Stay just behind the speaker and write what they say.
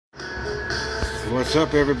What's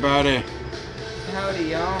up, everybody? Howdy,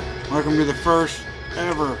 y'all. Welcome to the first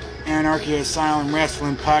ever Anarchy Asylum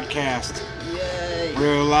Wrestling podcast. Yay.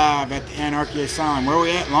 We're live at the Anarchy Asylum. Where are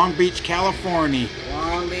we at? Long Beach, California.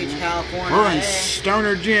 Long Beach, California. We're in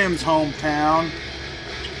Stoner Jim's hometown.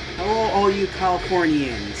 Hello, all you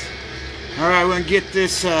Californians. All right, we're gonna get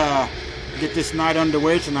this night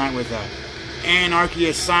underway tonight with a Anarchy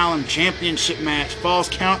Asylum Championship match. Falls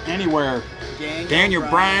count anywhere. Daniel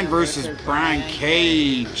Bryan versus Brian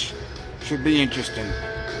Cage. Should be interesting.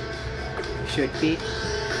 Should be.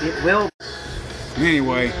 It will.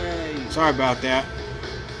 Anyway, Yay. sorry about that.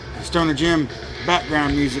 Stoner Jim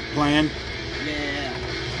background music playing. Yeah.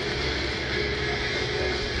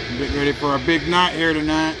 Getting ready for a big night here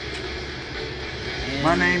tonight.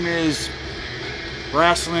 My name is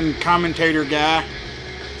Wrassling commentator guy.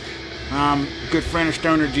 I'm a good friend of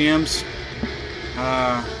Stoner Jim's.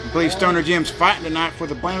 I believe Stoner Jim's fighting tonight for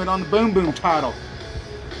the Blame It on the Boom Boom title.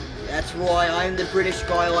 That's right, I'm the British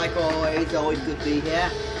guy like always. Always good to be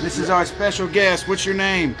here. This is our special guest. What's your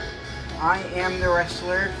name? I am the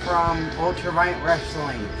wrestler from Ultraviolet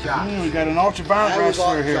Wrestling, Josh. We got an ultraviolet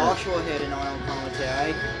wrestler here. Joshua here tonight on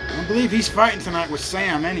commentary. I believe he's fighting tonight with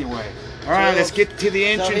Sam anyway. Alright, let's get to the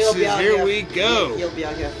entrances. So here we go. He'll be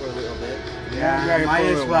out here for a little bit. Yeah, might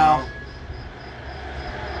as well.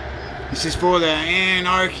 This is for the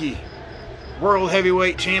Anarchy World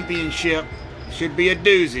Heavyweight Championship. Should be a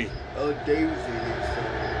doozy. A doozy.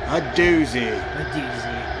 A doozy. A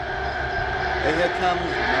doozy. And here comes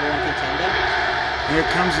number one contender. Here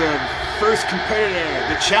comes the first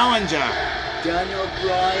competitor, the challenger. Daniel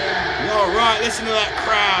Bryan. All right, listen to that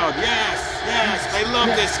crowd. Yes, yes, they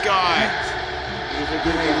love this guy.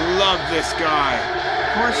 They love this guy.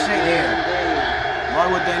 Of course they do.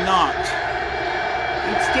 Why would they not?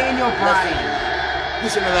 It's Daniel Bryan.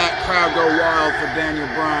 Listen to that crowd go wild for Daniel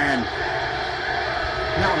Bryan.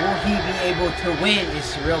 Now, will he be able to win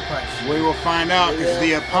is the real question. We will find out because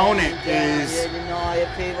the opponent is...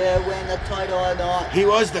 If he will win the title or not. He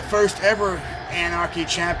was the first ever Anarchy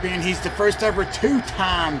champion. He's the first ever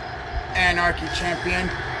two-time Anarchy champion.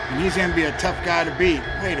 And he's going to be a tough guy to beat.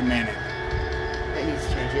 Wait a minute. He needs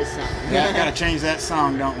to change his song. Yeah, got to change that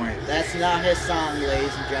song, don't we? That's not his song,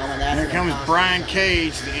 ladies and gentlemen. That's Here comes Brian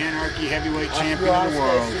Cage, the Anarchy heavyweight champion of the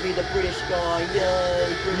world. Supposed to be the British guy.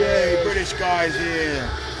 Yay, British. Yay, British guy's here.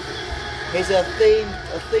 He's a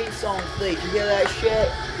theme song thief. You hear that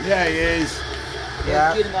shit? Yeah, he is.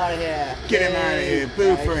 Yeah. Get him out of here. Get him out of here.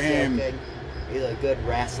 Boo for him. Good. He's a good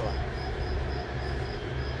wrestler.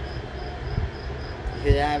 You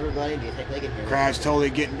hear that, everybody? Do you think they can hear Crowd's totally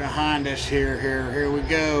getting behind us here. Here we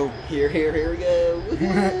go. Here we go.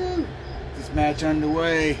 Woohoo! This match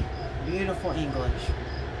underway. Beautiful English.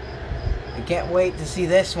 I can't wait to see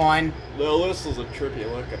this one. Well, this is a trippy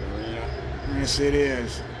looking arena. Yes, it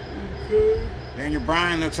is. Daniel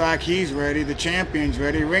Bryan looks like he's ready. The champion's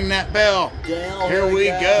ready. Ring that bell. Here we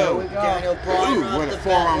go. Daniel Bryan. Ooh, what a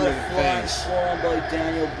forearm to the face. Forearm by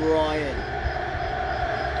Daniel Bryan.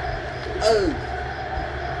 Oh.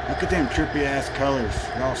 Look at them trippy ass colors.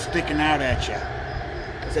 They're all sticking out at you.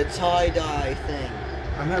 It's a tie-dye thing.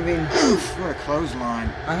 I'm having what a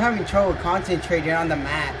clothesline. I'm having trouble concentrating on the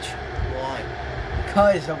match Why?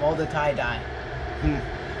 because of all the tie-dye.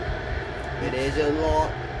 It is a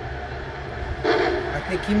lot. I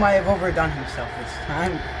think he might have overdone himself this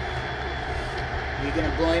time. You're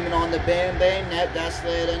gonna blame it on the Bam Bam? Nope, that's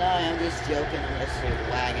later than I'm just joking. I'm just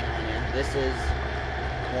wagging on you. This is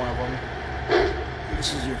one of them.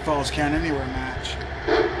 This is your Falls Count Anywhere match.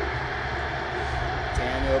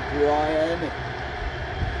 Daniel Bryan.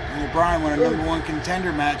 Daniel Bryan won a #1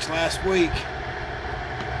 contender match last week.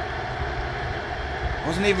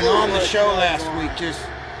 Wasn't even on the show last week. Just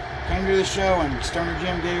came to the show and Stoner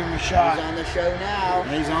Jim gave him a shot. He's on the show now.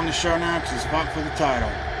 And he's on the show now because he's fought for the title.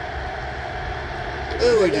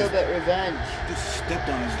 Ooh, a little bit revenge. Just stepped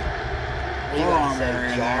on his What are you gonna forearm say,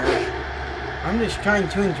 area Josh? there. I'm just trying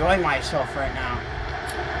to enjoy myself right now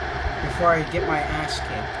before I get my ass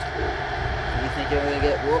kicked. You think you're gonna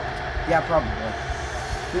get whooped? Yeah, probably.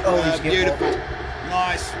 We always get Beautiful. whooped.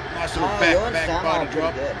 Nice little you're back somehow body pretty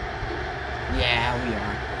drop. good. Yeah, we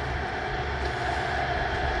are.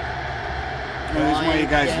 The reason why you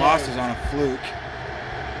guys lost is on a fluke.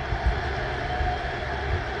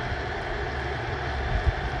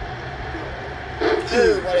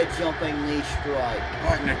 Ooh, what a jumping knee strike.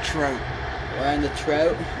 Right in the throat. Right in the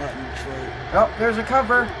throat. Right in the throat. Oh, there's a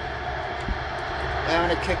cover. I'm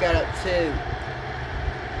gonna kick out at 2.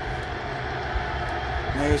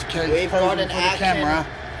 There's Cage We've got posing an for the action. camera.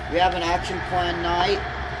 We have an action plan night.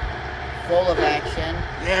 Full of action.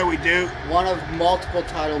 Yeah, we do. One of multiple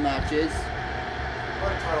title matches.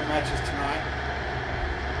 blood title matches tonight.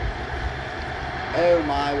 Oh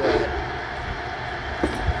my word.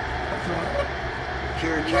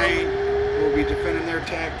 Kira Kane will be defending their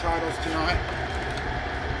tag titles tonight.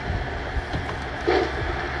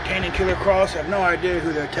 Kane and Killer Cross have no idea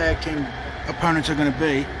who their tag team opponents are going to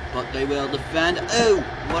be. But they will defend. Oh,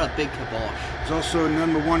 what a big kibosh. There's also a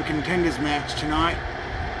 #1 contenders match tonight.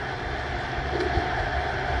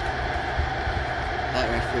 That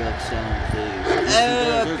referee looks so enthused.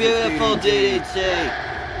 Yes, Oh, he does. beautiful DDT.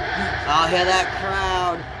 I'll hear that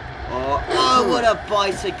crowd. Oh, what a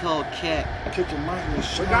bicycle kick. Kicked him right in the We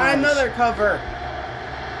shins. got another cover.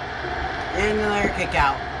 And another kick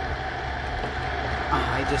out.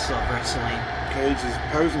 Oh, I just love wrestling. Cage is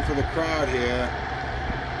posing for the crowd here.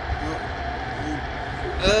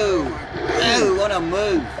 Oh, what a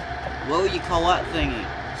move. What would you call that thingy?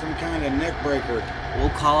 Some kind of neck breaker. We'll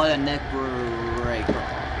call it a neck breaker.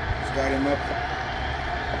 He's got him up.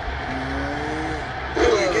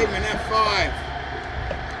 Oh, he gave him an F5.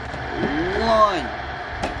 1,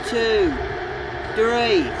 2,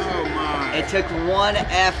 3. Oh my. It took one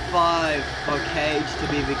F5 for Cage to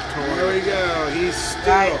be victorious. There we go. He's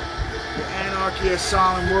still the Anarchy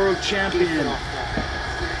Asylum World Champion.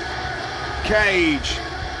 Cage.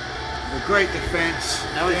 A great defense.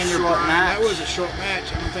 That was a Daniel short Bryan. match. That was a short match.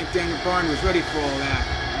 I don't think Daniel Bryan was ready for all that.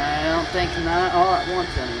 I don't think not all at once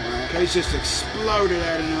anyway. Cage just exploded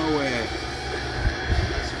out of nowhere.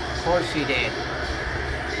 Of course he did.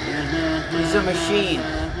 He's a machine.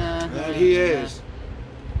 That he is.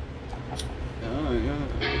 Oh, yeah.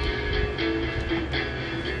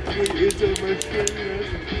 He is a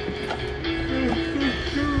machine.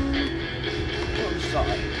 I'm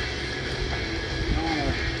sorry.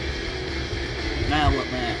 Now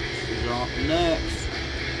what match is on next?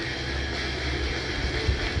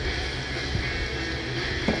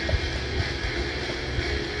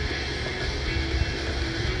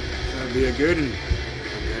 That'd be a good one.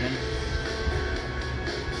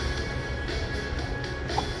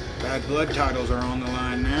 Bad Blood titles are on the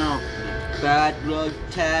line now. Bad Blood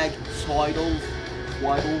tag titles.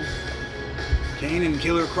 Kane and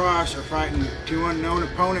Killer Cross are fighting two unknown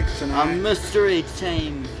opponents A tonight. mystery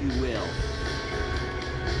team, if you will.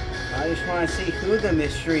 I just want to see who the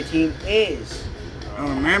mystery team is. Oh,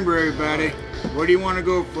 remember everybody, where do you want to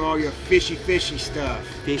go for all your fishy stuff?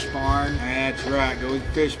 Fish barn. That's right, go with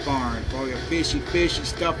Fish Barn for all your fishy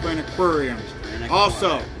stuff in aquariums. And Also,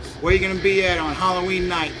 aquariums. where you going to be at on Halloween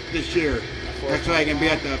night this year? That's right, you're going to be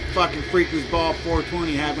at the fucking Freakers Ball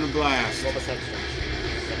 420 having a blast. What was that?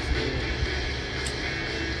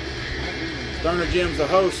 Stoner Jim's the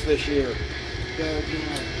host this year. Go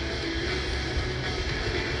again.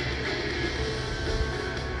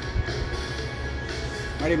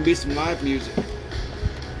 Might even be some live music.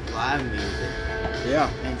 Live music Yeah,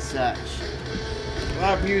 and such.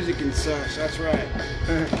 live music and such, that's right.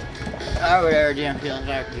 Oh, whatever Jim feels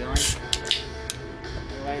like doing.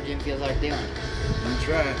 Whatever Jim feels like doing. That's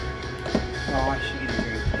right. Oh, I should get a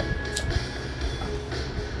drink.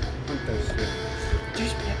 I'm thirsty.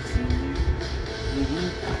 There's Pepsi in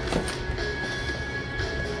there.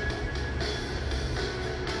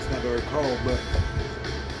 It's not very cold, but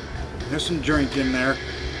there's some drink in there.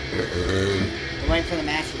 We're waiting for the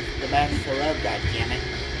match to load, goddammit.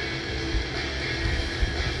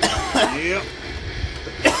 Yep.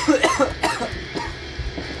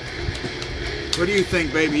 What do you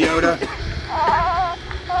think, Baby Yoda?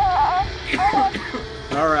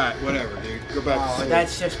 All right, whatever, dude. Go back to Oh, sleep.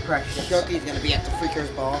 that's just precious. Shoki's gonna be at the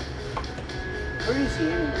Freakers Ball. Where is he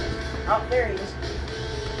anyway? Oh, there he is.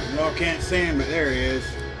 Y'all can't see him, but there he is.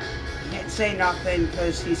 Can't say nothing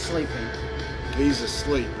because he's sleeping. He's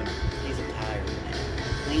asleep. And He's a tired man.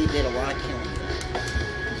 I think he did a lot of killing today.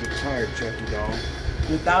 he's a tired Chucky doll.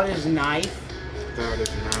 Without his knife. Without his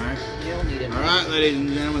knife. You don't need it. All right, ladies and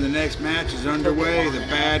gentlemen, the next match is underway. The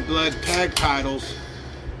Bad Blood Tag Titles.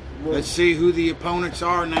 Let's see who the opponents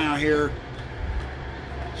are now here.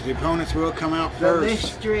 So the opponents will come out The first.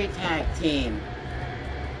 mystery tag team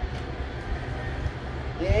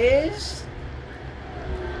is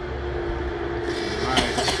All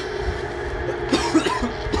right.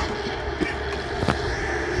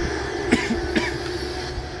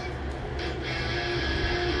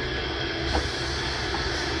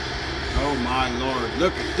 Oh my Lord!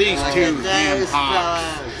 Look at these Look two at damn those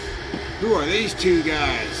hawks. fellas. Who are these two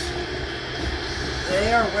guys?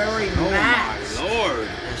 they are wearing Oh masks. my Lord!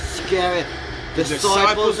 They're scary. The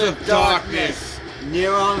Disciples of Darkness.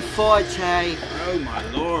 Neuron Forte. Oh my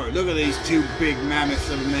Lord! Look at these two big mammoths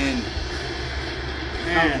of men.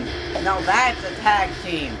 Man, No, that's a tag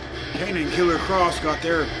team. Kane and Killer Cross got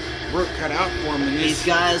their work cut out for him in this. These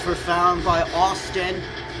guys were found by Austin.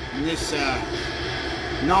 In this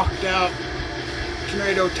knocked out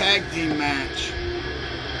tornado tag team match.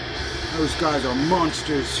 Those guys are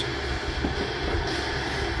monsters.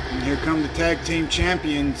 And here come the tag team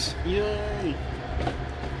champions. Yay!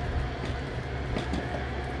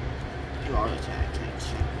 You are the tag team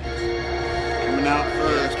champions. Coming out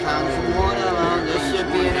first. Here comes one of them. This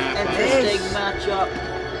should be an interesting matchup.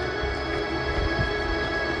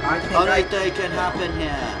 I think Anything can happen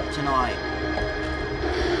here tonight.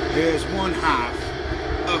 Here's one half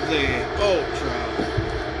of the ultra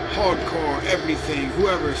hardcore everything,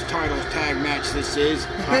 whoever's titles tag match this is.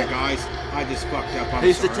 Hi guys, I just fucked up. I'm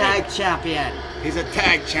Who's sorry. the tag champion? He's a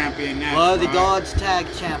tag champion now. Blood of the Gods tag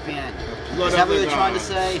champion. Blood Is that of what the you're trying to Gods.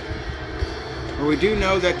 say? Well, we do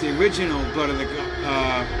know that the original Blood of the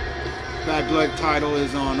Bad Blood title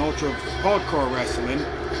is on Ultra Hardcore Wrestling,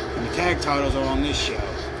 and the tag titles are on this show.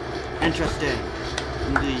 Interesting.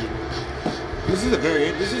 Indeed. This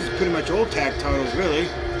is pretty much old tag titles, really.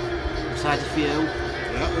 Besides a few.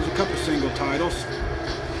 Yeah, there's a couple single titles.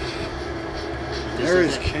 There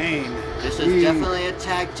is Kane. This He is definitely a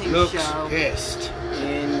tag team looks show. pissed.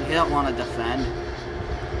 And he don't want to defend.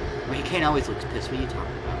 Well, he Kane always looks pissed. What are you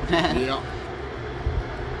talking about? Yeah.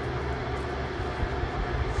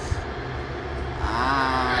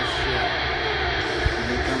 Ah, shit. And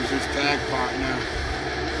here comes his tag partner.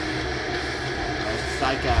 There's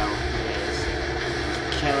Psycho.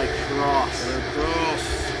 Yes. Kelly Cross. Killer Cross.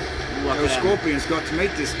 Look Those at him. Scorpions got to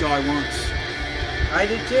meet this guy once. I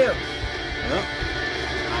did too. Yeah.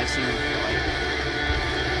 I've seen him fight.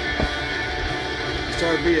 This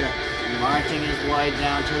ought to be a Marching his way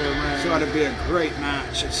down to the this ring. ought to be a great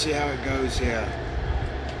match. Let's see how it goes here.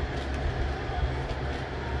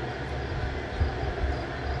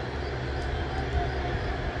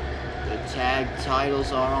 The tag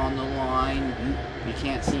titles are on the line. You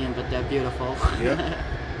can't see them, but they're beautiful. Yep.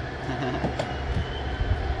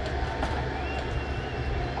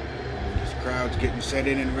 This crowd's getting set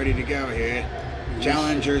in and ready to go here.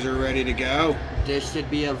 Challengers are ready to go. This should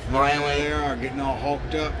be a There violent. they are, getting all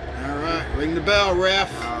hulked up. All right, ring the bell,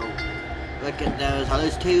 ref. Oh, look at those. Are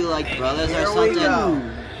those two like brothers or Here we something? go.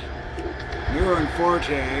 Miro and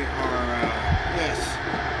Forte are, yes,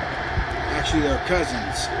 actually they're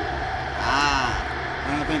cousins. Ah,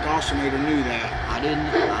 I don't think Alternator knew that. I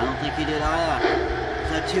don't think he did either.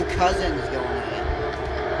 So two cousins going at it.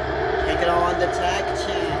 Taking on the tag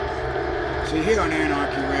champ. See, here on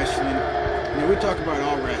Anarchy Wrestling, we talk about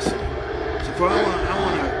all wrestling. So I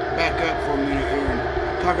want to back up for a minute here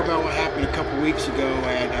and talk about what happened a couple weeks ago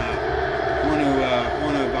at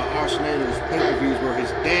one of Alternator's pay-per-views where his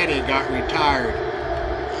daddy got retired.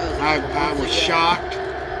 I was shocked.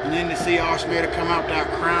 And then to see Alternator come out with that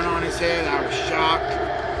crown on his head, I was shocked.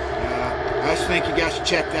 I just think you guys should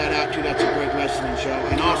check that out too. That's a great wrestling show.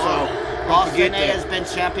 And also, don't forget Austin has been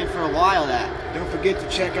champion for a while now. don't forget to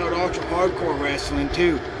check out Ultra Hardcore Wrestling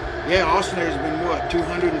too. Yeah, Alternator's been what,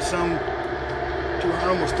 200 and some,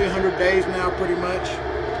 almost 300 days now, pretty much.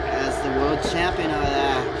 As the world champion over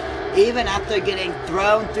there. Even after getting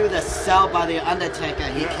thrown through the cell by the Undertaker,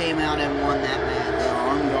 he came out and won that match.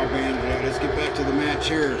 Armed all banded. Let's get back to the match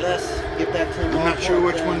here. Let's get back to the I'm not sure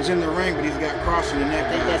which one's in the ring, but he's got cross in the neck. I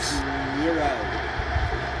think guys. that's Nero.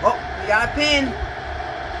 Oh, we got a pin.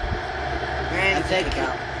 I think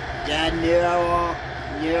yeah,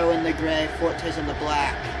 Nero in the gray, Fortes in the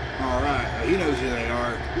black. All right, he knows who they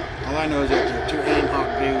are. All I know is that they're two aim hawk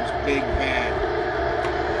dudes, big bad.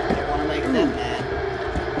 They want to make them mad.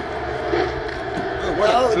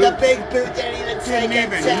 Oh, The big boot didn't even take didn't it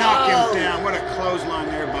even knock down. him down. What a clothesline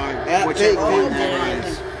there by That big whichever boot one didn't that even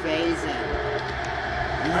is. phase him.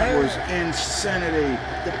 That was insanity.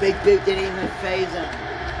 The big boot didn't even phase him.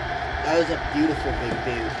 That was a beautiful big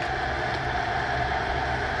boot.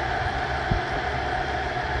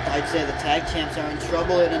 I'd say the tag champs are in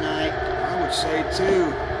trouble here tonight. I would say too.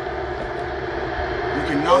 You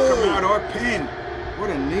can knock him out or pin. What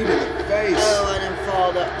a knee to the face. Oh, and then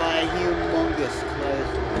followed up by a humongous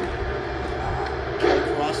clothesline.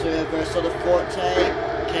 Cross reversal to Forte.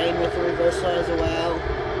 Kane with the reversal as well.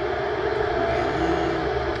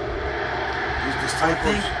 These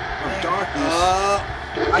disciples of darkness.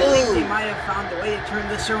 I think they might have found a way to turn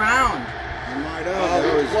this around. They might have. Oh,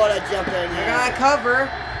 There was- what a jumping They're head. gonna cover.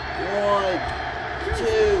 1, 2.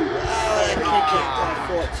 Oh, and a kick it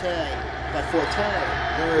by Forte.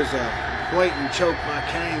 There is a blatant choke by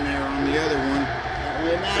Kane there on the other one. Don't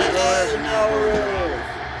really matter. There are no rules.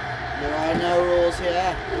 There are no rules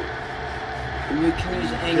here. You can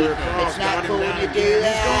use Killer anything. Cross It's not got him cool when down you do again.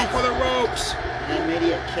 that. He's going for the ropes. An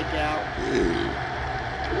immediate kick out.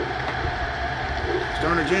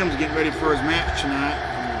 Stoner Jim's getting ready for his match tonight.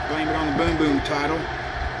 Blame it on the Boom Boom title.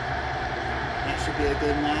 That should be a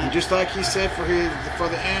good match. And just like he said for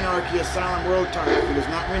the Anarchy Asylum World title, if he does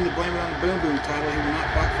not win the Blame It on the Boom Boom title, he will not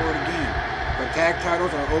fight for it again. But tag titles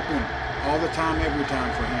are open all the time, every time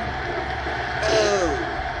for him. Oh!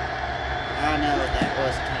 I know that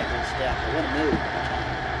was kind of good stuff. But what a move.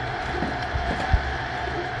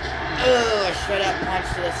 Oh, a straight up punch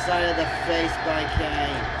to the side of the face by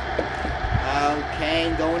Kane. Oh,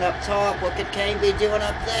 Kane going up top. What could Kane be doing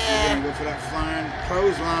up He's there? gonna go for that flying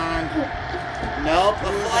clothesline. Nope,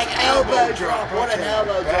 a flying elbow drop. What an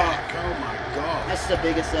elbow drop. Oh my god. That's the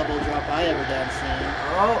biggest elbow drop I ever done seen.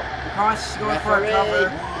 Oh, Cross is going for a cover.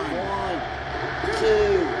 1,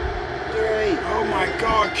 2, 3. Oh my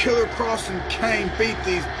god, Killer Cross and Kane beat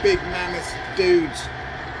these big mammoth dudes.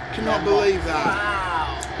 Cannot believe that.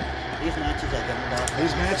 Wow. These matches are going by.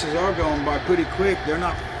 These matches are going by pretty quick. They're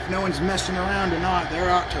not, no one's messing around tonight. They're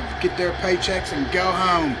out to get their paychecks and go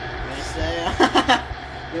home. Yes, they are.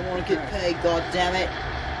 They want to get paid, god damn it.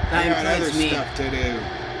 They got other includes me. stuff to do.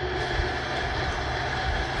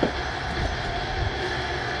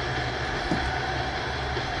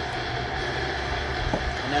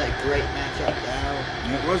 Another great matchup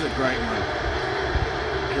now. It was a great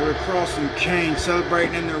one. Killer Cross and Kane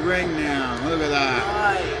celebrating in the ring now. Look at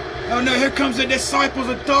that. Right. Oh no, here comes the Disciples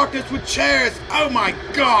of Darkness with chairs. Oh my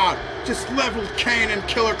god. Just leveled Kane and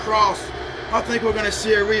Killer Cross. I think we're going to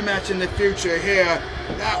see a rematch in the future here.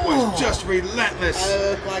 That was just relentless. I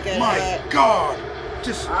look like a My god.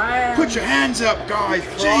 Just put your hands up, guys.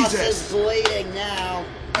 Cross Jesus. is bleeding now.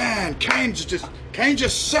 Man, Kane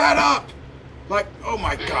just sat up. Like, oh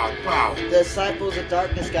my god, wow. The Disciples of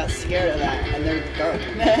Darkness got scared of that, and they're dark.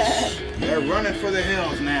 They're running for the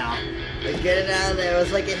hills now. They're getting out of there. It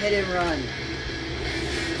was like a hit and run.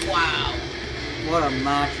 Wow. What a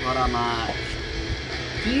match, what a match.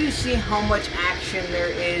 Do you see how much action there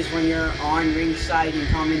is when you're on ringside and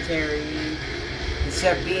commentary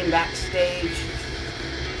instead of being backstage?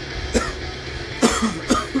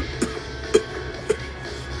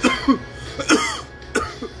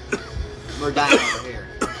 We're dying over here.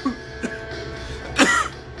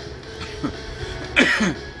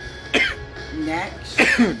 Next,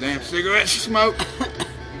 Damn cigarette smoke.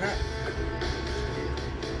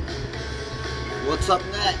 What's up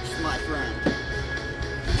next, my friend?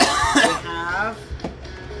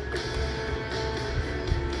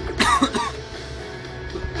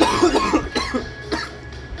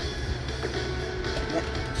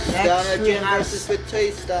 we have Stoner we Jim have- versus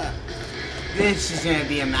Batista. This is going to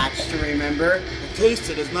be a match to remember.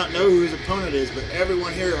 Batista does not know who his opponent is, but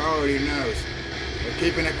everyone here already knows. They're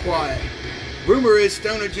keeping it quiet. Rumor is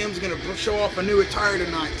Stoner Jim's going to show off a new attire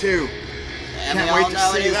tonight, too. And Can't we wait all to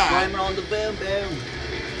know see it is that. Blame It on the Boom Boom.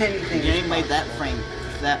 Anything Game is made that possible. frame.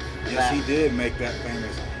 That. Yes, he did make that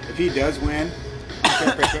famous. If he does win,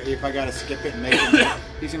 if I got to skip it and make it,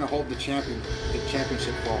 he's going to hold the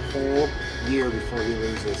championship for a whole year before he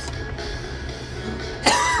loses.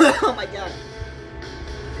 Oh my god.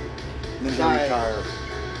 And then he'll Sorry. retire.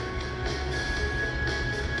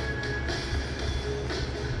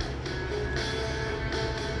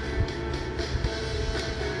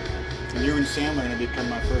 And you and Sam are going to become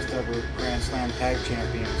my first ever Grand Slam Tag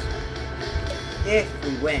Champions. If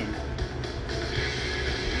we win.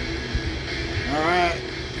 Alright,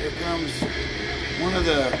 here comes one of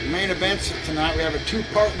the main events of tonight. We have a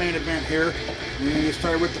two-part main event here. We're going to get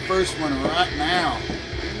started with the first one right now.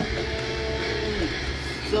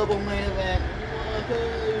 Double main event.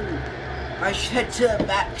 Woohoo. I should head to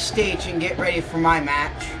backstage and get ready for my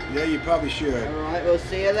match. Yeah, you probably should. Alright, we'll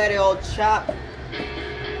see you later, old chap.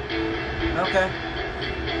 Okay.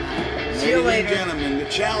 See you Ladies later. and gentlemen, the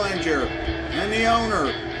challenger and the owner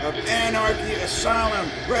of Anarchy Asylum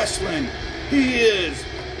Wrestling. He is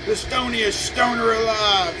the stoniest stoner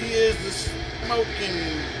alive. He is the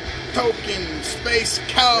smoking, token, space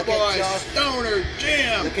cowboy, Josh. Stoner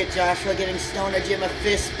Jim. Look at Joshua getting Stoner Jim a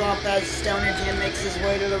fist bump as Stoner Jim makes his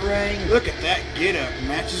way to the ring. Look at that get-up.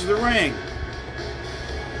 Matches the ring.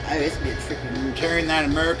 Oh, it's a bit tricky. And carrying that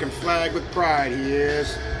American flag with pride, he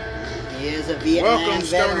is. He is a Vietnam Welcome,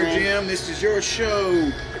 Stoner veteran. Jim. This is your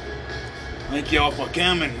show. Thank y'all for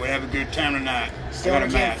coming. We have a good time tonight. Stoner Got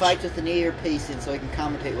a Jim match. fights with an earpiece in so he can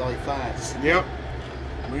commentate while he fights. Yep.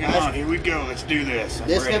 Bring it on. Here we go. Let's do this. I'm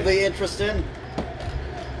This ready. could be interesting.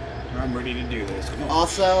 I'm ready to do this. Come on.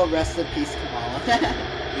 Also, rest in peace, Kamala.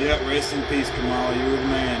 Yep. Rest in peace, Kamala. You were the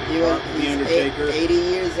man. He was, The he's Undertaker. 80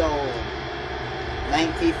 years old.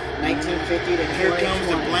 1950 to Here comes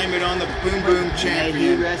the 2020. Blame It on the Boom Boom May he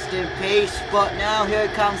champion. rest in peace. But now here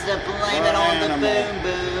comes the Blame It on the Animal. Boom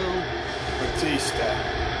Boom. Batista.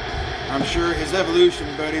 I'm sure his Evolution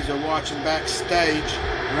buddies are watching backstage.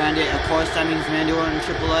 Randy, of course, that means Randy Orton and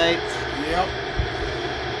Triple H. Yep.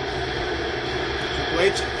 Triple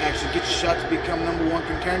H actually gets a shot to become #1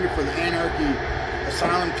 contender for the Anarchy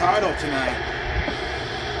Asylum title tonight.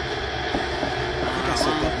 I think I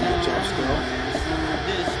said that match up still.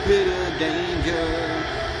 This bit of danger.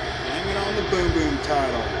 Hanging on the Boom Boom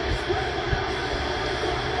title.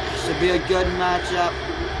 Should be a good matchup.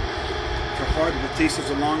 So far, Batista's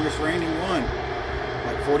the longest reigning one.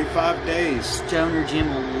 Like 45 days. Stoner Jim,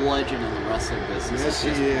 a legend in the wrestling business. Yes, he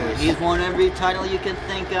is. He's won every title you can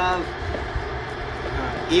think of.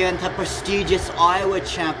 Even the prestigious Iowa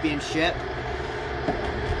Championship.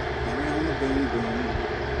 Hanging on the Boom Boom.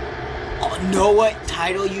 Oh, know what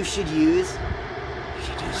title you should use? You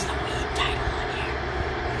should use the weed title on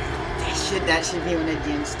here. That should be one of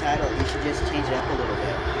Jim's title. You should just change it up a little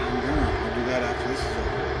bit. I'll do that after this is over.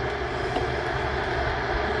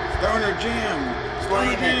 Stoner Jim!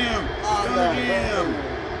 Stoner Jim! Stoner Jim!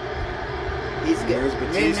 He's good. There's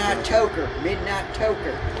Batista. Midnight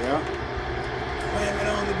Toker. Yeah. Slamming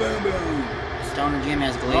on the Boom Boom. Stoner Jim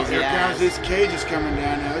has Oh, glazy here comes eyes. this cage is coming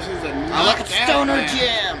down now. This is a Oh, look at Stoner man.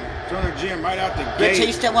 Jim! Stoner Jim right out the gate.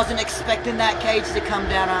 Batista wasn't expecting that cage to come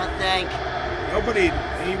down, I don't think. Nobody,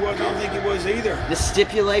 he was, I don't think he was either. The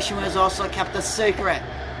stipulation was also kept a secret.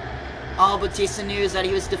 All Batista knew is that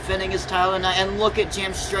he was defending his title tonight, and look at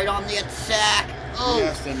Jim straight on the attack. Oh, He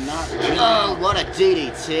has to knock Jim oh out. what a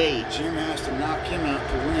DDT. Jim has to knock him out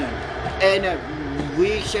to win. And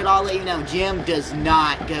we should all let you know, Jim does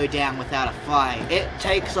not go down without a fight. It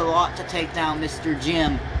takes a lot to take down Mr.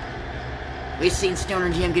 Jim. We've seen Stoner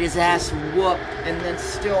Jim get his ass whooped and then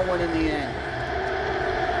still win in the end.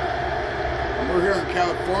 We're here in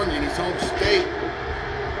California, in his home state.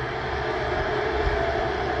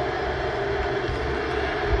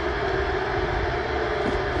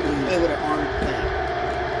 Look at an arm thing.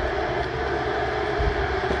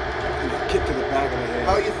 Kick to the back of the head.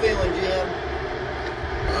 How you feeling, Jim?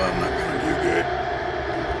 Oh, I'm not gonna do good.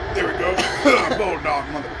 There we go. Bulldog,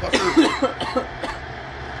 motherfucker.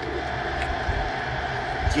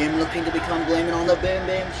 Jim looking to become Blaming on the Bam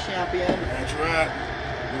Bam champion. That's right.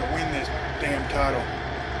 I'm gonna win this damn title.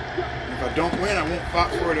 And if I don't win, I won't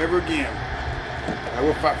fight for it ever again. I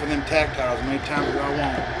will fight for them tag titles as many times as I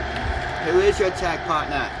want. Who is your tag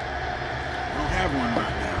partner? I don't have one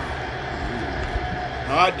right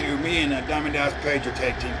now. I do. Me and Diamond Dallas Page are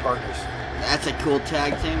tag team partners. That's a cool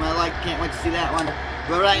tag team. I like. Can't wait to see that one.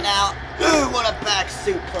 But right now, ooh, what a back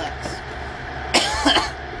suplex!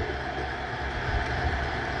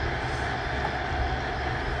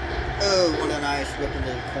 Oh, what a nice whip into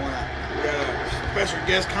the corner. We got a special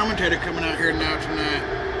guest commentator coming out here now tonight.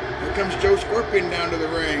 Here comes Joe Scorpion down to the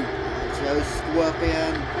ring. Joe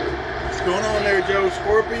Scorpion. What's going on there, Joe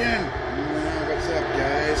Scorpion? What's up,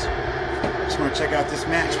 guys? Just want to check out this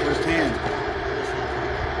match firsthand.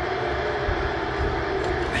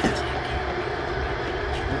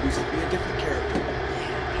 Needs to be a different character.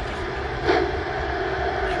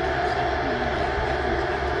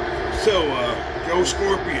 So, Joe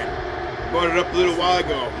Scorpion brought it up a little while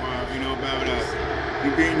ago, about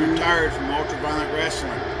you being retired from ultraviolet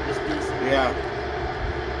wrestling. Yeah.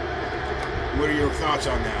 What are your thoughts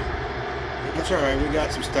on that? That's alright, we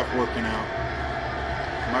got some stuff working out.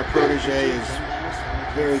 My protege is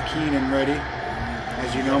very keen and ready.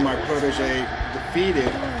 As you know, my protege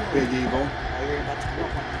defeated Big Evil.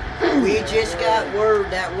 We just got word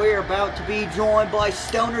that we're about to be joined by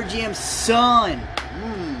Stoner Jim's son.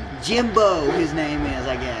 Jimbo, his name is,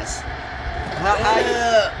 I guess.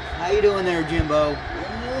 How you doing there, Jimbo?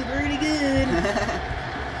 I'm doing pretty good.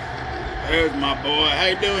 There's my boy. How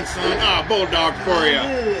you doing, son? Ah, Bulldog for you.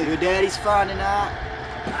 Your daddy's fine tonight.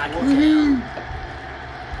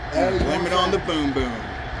 Blame it on the Boom Boom.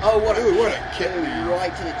 Oh, what a kick now.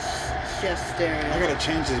 Right to the chest there. I gotta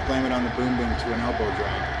change this Blame It on the Boom Boom to an elbow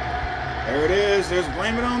drop. There it is. There's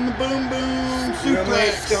Blame It on the Boom Boom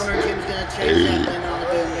suplex. Stoner Jim's gonna change that Blame It on the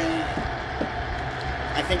Boom Boom.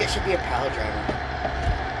 I think it should be a power driver.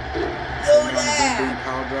 Blame It on the Boom Boom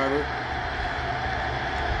power driver.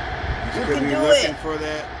 You could be looking for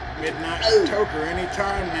that midnight toker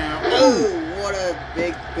anytime now. Oh, what a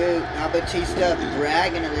big boot. Now Batista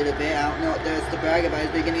bragging a little bit. I don't know what there's to brag about.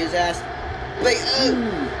 He's getting his ass. But,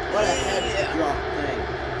 what a head drop thing.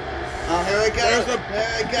 Oh, here we go. There's a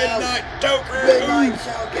midnight toker. Midnight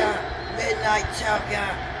choker. Midnight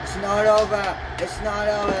choker. It's not over. It's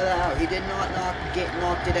not over though. He did not get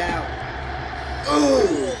knocked it out.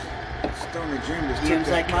 Ooh. Stoner Jim just Jim's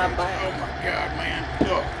took that like, my cage. back. Oh my God, man.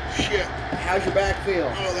 Oh, shit. How's your back feel?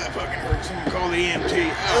 Oh, that fucking hurts. Someone call the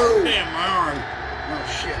EMT. Oh. Oh, damn, my arm. Oh,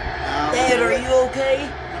 shit. Dad, are you okay?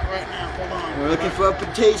 Not right now. Hold on. We're looking for a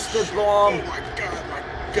Batista Shit. bomb. Oh my God, my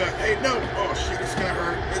gut. Hey, no. Oh shit, it's gonna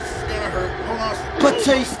hurt. This is gonna hurt. Hold on.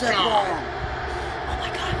 Batista Oh, God. bomb. Oh my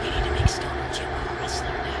God, we need to make Stoner Jimbo a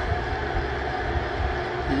wrestler now.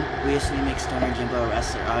 We just need to make Stoner Jimbo a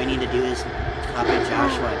wrestler. All we need to do is copy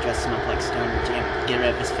Joshua, dress him up like Stoner Jim, get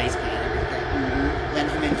rid of his face paint and everything. Then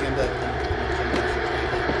him and Jimbo.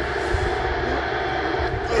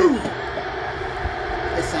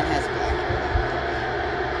 His son has black hair.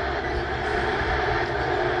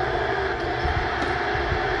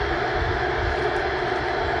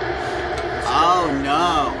 Oh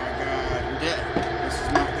no. Oh my God. This is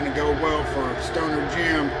not gonna go well for Stoner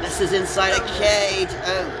Jim. This is inside a cage.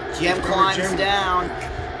 Oh, Jim Stoner climbs Jim. down.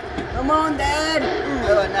 Come on, Dad.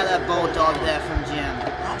 Oh, another bulldog there from Jim.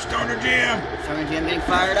 I'm Stoner Jim. Stoner Jim getting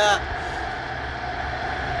fired up.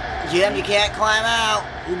 Jim, you can't climb out.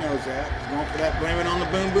 He knows that. He's going for that blaming on the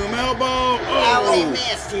boom boom elbow. Oh, Oh, he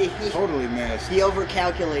missed. He totally missed. he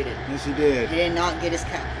overcalculated. Yes, he did. He did not get his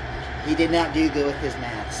he did not do good with his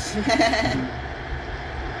maths. That's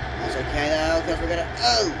okay though, because we're gonna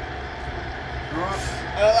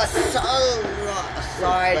a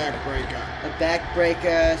side Backbreaker. a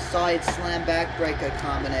backbreaker, side slam backbreaker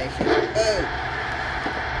combination. Oh,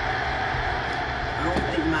 I don't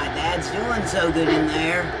think my dad's doing so good in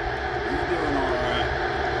there. He's doing all right.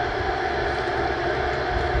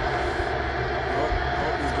 Oh,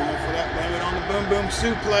 he's going for that blame it on the boom boom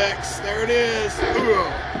suplex. There it is.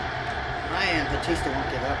 Ugh. man, Batista won't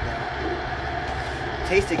give up though.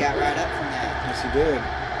 Batista got right up from that. Yes, he did.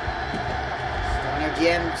 Stoner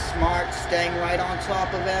Jim smart, staying right on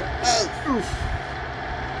top of him. Oh, Oof.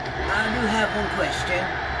 I do have one question.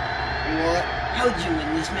 what? How'd you win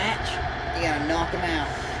this match? You gotta knock him out.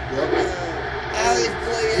 Yep. Oh, he's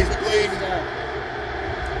bleeding. He's bleeding. Batista.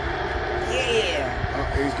 Yeah. Oh,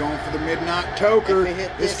 he's going for the midnight toker. If we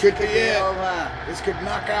hit This could it be could it. over. This could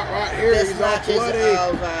knock out right here. This He's all match is bloody.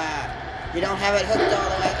 over. You don't have it hooked all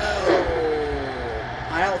the way. Oh.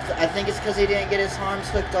 I think it's because he didn't get his arms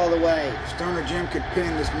hooked all the way. Stoner Jim could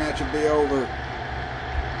pin. This match would be over.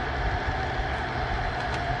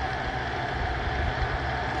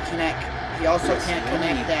 He also can't Yes,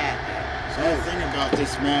 connect that. So the thing about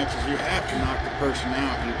this match is you have to knock the person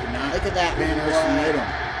out. You cannot Look at that pin or blood. submit him.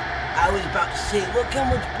 I was about to say, look how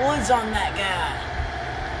much blood's on that guy.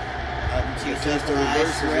 Just to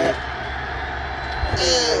reverse it.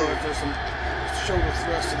 Oh, if there's some shoulder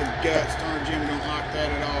thrust to the gut, Stoner Jim don't like that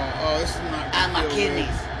at all. Oh, this is not Ah, my gonna feel good.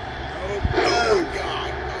 kidneys. Oh, God.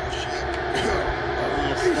 Oh, shit.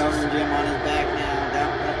 Stoner Jim on his back now.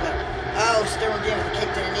 Oh, Stoner Jim with a kick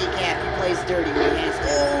to the kneecap. He plays dirty when he has to.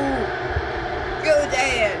 Go,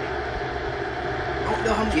 Dad. I don't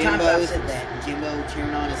know how many times I've said that. Jimbo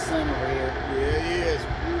cheering on his son over here. Yeah, he is.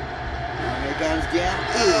 Oh, here comes Jim.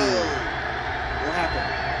 Oh. What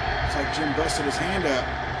happened? It's like Jim busted his hand up.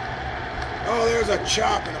 Oh, there's a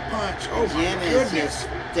chop and a punch. Oh, my Jim is goodness. just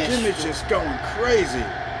Jim is just going crazy.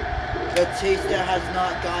 Batista has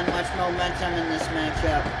not gotten much momentum in this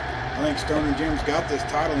matchup. I think Stoner Jim's got this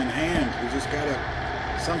title in hand. He's just got to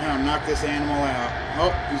somehow knock this animal out.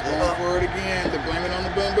 Oh, he's going for it again. They're blaming on the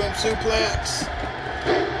boom boom suplex.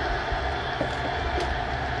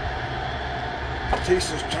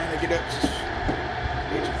 Batista's trying to get up,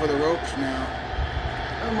 reaching for the ropes now.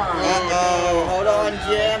 Come on. Uh-oh. Hold on,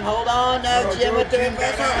 Jim. Hold on. No, Oh, Jim with the Jim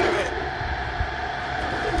got reversal. out of it.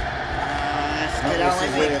 This No, could this only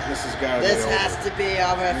is be. it. This has got to be This over. has to be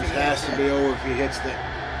over if This he has gets to it. be over if he hits that.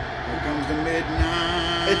 Here comes the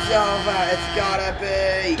midnight. It's over. It's gotta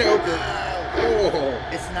be. Joker. Oh. Oh.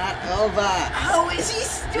 It's not over. How is he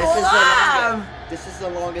still This is the alive? longest. This is the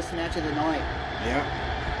longest match of the night. Yeah.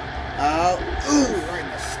 Oh. Ooh, right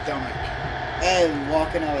in the stomach. And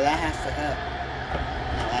walking over. That has to hurt.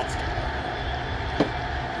 No, that's good.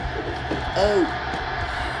 Oh.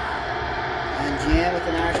 And Jim with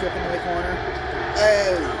an Irish whip into the corner.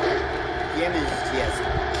 Oh. Jim is just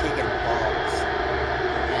kicking balls.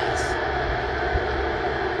 Yes.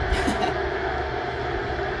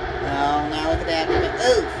 Oh, now look at that.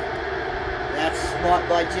 Oof. That's smart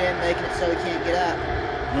by Jim, making it so he can't get up.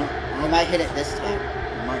 He might hit it this time.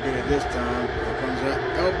 He might get it this time. Here comes that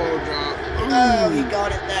elbow drop. Oh, he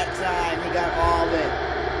got it that time. He got all of it.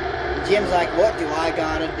 Jim's like, what do I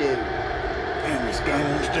gotta do? Damn, this guy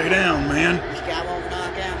won't stay down, man. This guy won't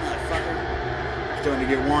knock out, motherfucker. Starting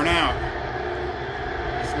to get worn out.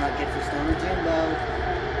 It's not good for Stoner Jimbo.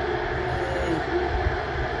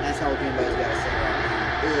 That's how Jimbo's gotta say right now.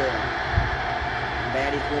 Ugh.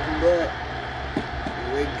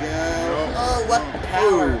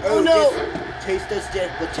 power. Oh no! Batista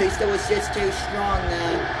was just too strong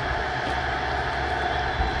though.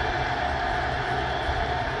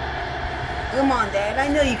 Come on, Dad. I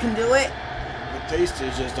know you can do it. Batista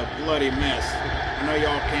is just a bloody mess. I know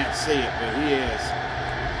y'all can't see it, but he is.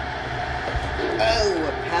 Oh,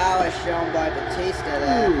 a power shown by Batista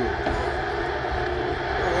there. Ooh. Oh,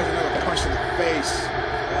 there's another punch to the face.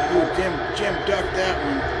 Ooh, Jim ducked that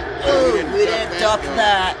one. Ooh, we didn't duck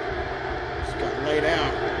that. Just got laid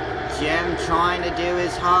out. Jim trying to do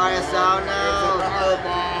his hardest. Oh no. Power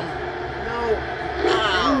bomb. No.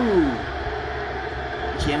 Ow. Ooh.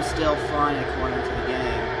 Jim's still fine according to the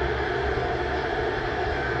game.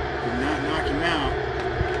 Did not knock him out.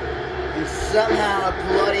 And somehow a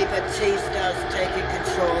bloody Batista's taking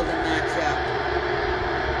control of the matchup.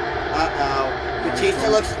 Uh-oh. Batista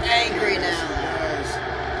looks angry now.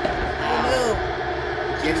 Oh no.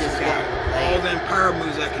 Jim just got all them power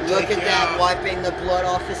moves I can Look take at you that, out. wiping the blood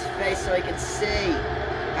off his face so he can see.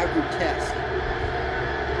 How grotesque.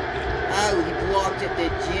 Oh, he blocked it,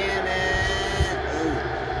 did Jim, and... Oh.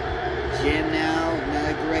 Jim now,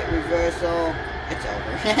 another great reversal. It's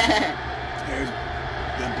over. There's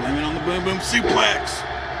them blaming on the boom boom suplex.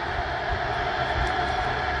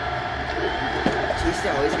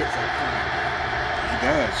 Batista always gets that point. He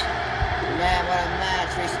does. Man, what a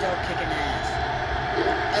match. He's still kicking ass.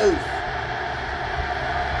 Oof.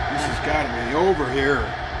 This has got to be over here.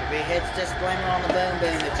 If he hits this blamer on the boom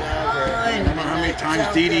boom, it's over. I don't know how many times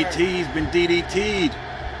DDT's been DDT'd.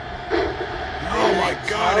 Oh my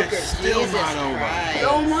God, it's still Jesus not over. Christ.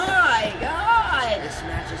 Oh my God! This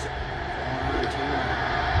match is going on too long.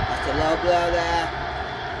 That's a low blow there.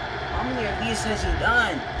 How many of these has he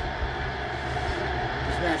done?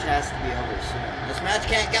 This match has to be over soon. This match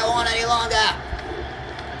can't go on any longer.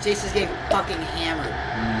 Batista's getting fucking hammered.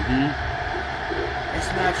 Mm-hmm. This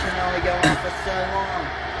match can only go on for so long.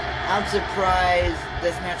 I'm surprised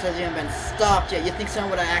this match hasn't even been stopped yet. You'd think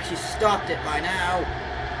someone would have actually stopped it by now.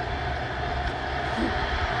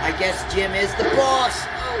 I guess Jim is the boss.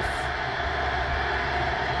 Oof.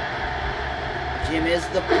 Jim is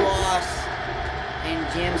the boss. And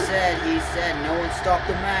Jim said, no one stopped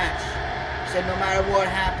the match. He said no matter what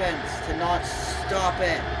happens, to not stop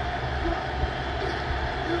it.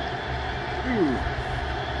 Ooh.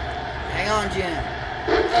 Hang on, Jim.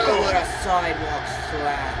 Oh, what a sidewalk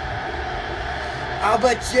slap. Oh,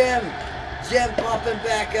 but Jim popping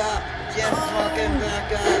back up. Jim popping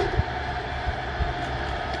back up.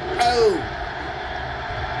 Oh.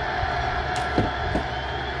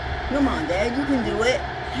 Come on, Dad. You can do it.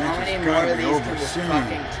 How many Match has more gotta of be these over can we soon.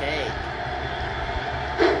 fucking take?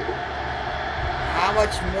 How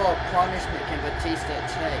much more punishment can Batista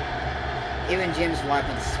take? Even Jim's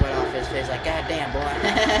wiping the sweat off his face like, God damn, boy.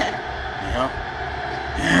 Yeah.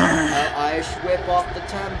 Irish whip off the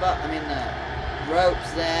the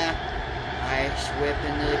ropes there. Irish whip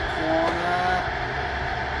into the corner.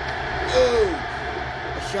 Ooh!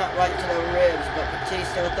 A shot right to the ribs, but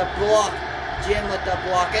Batista with the block. Jim with the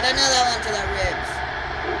block, and another one to the ribs.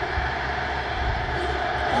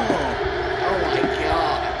 Oh my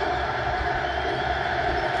God.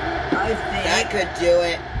 I think. That could do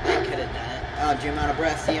it. That could have done it. Oh, Jim out of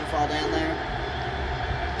breath. See him fall down there?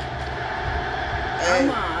 Come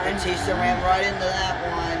Oh, on. Batista ran right into that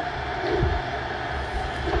one.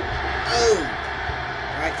 Oh!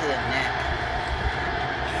 Right to the neck.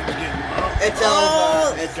 It's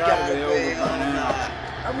over. It's gotta be over by now.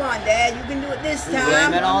 Come on, Dad. You can do it this time.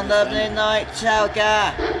 Blame it on the midnight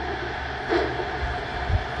choker.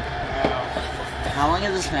 How long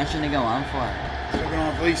is this match going to go on for? It's been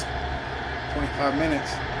on at least 25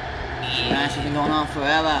 minutes. This match has been going on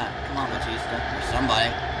forever. Come on, Batista. Or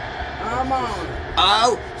somebody. Come on.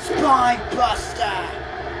 Oh! Spine buster!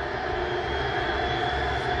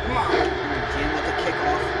 Come on. Jim with the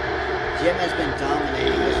kickoff. Jim has been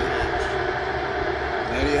dominating this match.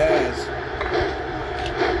 That he has.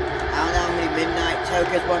 I don't know how many midnight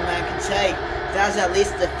chokers one man can take. That was at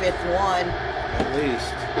least the 5th one. At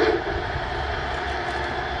least.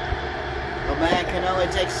 A man can only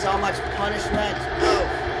take so much punishment. Oh!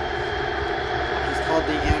 He's called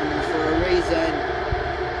the animal for a reason.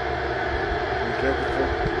 Be careful.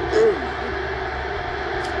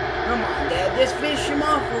 Come on, Dad. Just finish him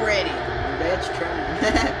off already. Dad's trying.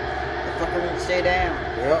 The fucker won't stay down.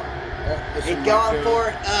 Yep. Oh, this He's one going might for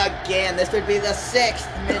it again. This would be the 6th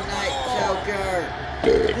midnight choker.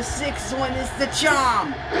 The 6th one is the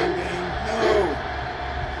charm. Ding, ding. No.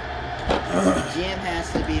 Jim has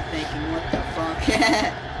to be thinking, what the fuck?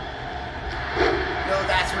 No,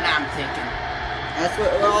 that's what I'm thinking. That's what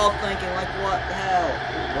we're all thinking, like, what the hell?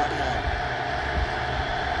 What the hell?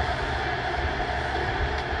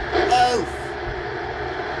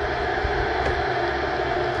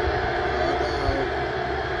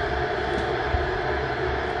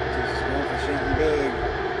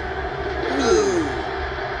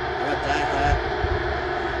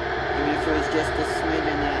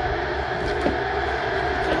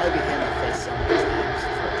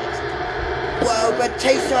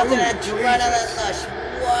 Batista with Ooh, an adrenaline Jesus. rush.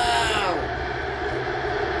 Wow.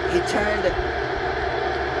 He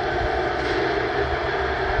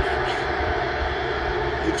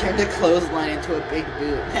turned a clothesline into a big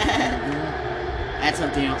boot. That's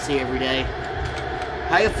something you don't see every day.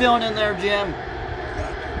 How you feeling in there, Jim?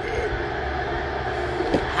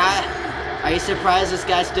 Are you surprised this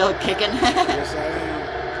guy's still kicking? Yes, I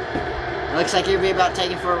am. Looks like you're about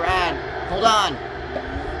taken for a ride. Hold on.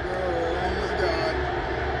 Oh my God.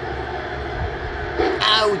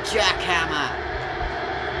 Oh, jackhammer.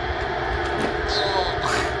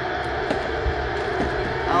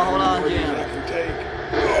 Oh, hold on, More than Jim. I can take.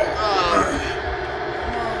 Oh.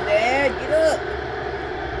 Come on, Dad, get up.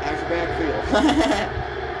 How's your back feel?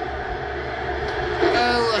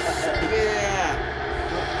 Oh, yeah.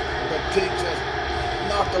 Batista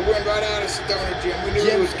knocked the wind right out of Stoner Jim. We knew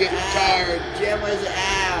he was getting tired. Jim was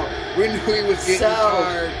out. We knew he was getting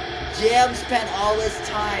tired. Jim spent all this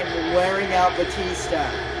time wearing out Batista.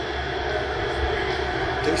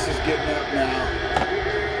 Batista's getting up now.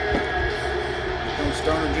 Here comes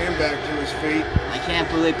Stoner Jim back to his feet. I can't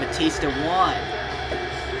believe Batista won.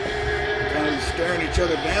 Kind of staring each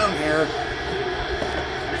other down here.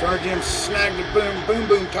 Stoner Jim snagged the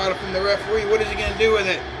boom title from the referee. What is he going to do with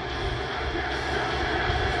it?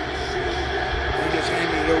 He just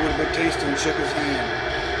handed it over to Batista and shook his hand.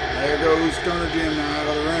 There goes Stoner Jim now out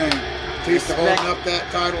of the ring. Batista holding up that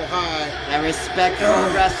title high. A respectful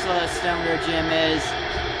wrestler Stoner Jim is.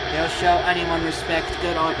 He'll show anyone respect,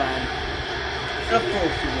 good or bad. Of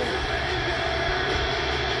course you will.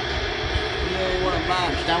 Yeah, what a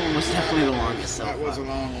match. That one was definitely the longest so That was a far.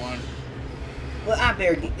 long one. Well, I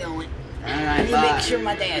better get going. Alright, You bye. make sure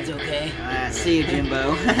my dad's okay. Alright, see you,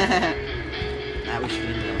 Jimbo. I wish you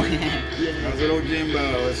didn't know. That was little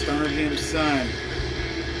Jimbo. It's Stoner Jim's son.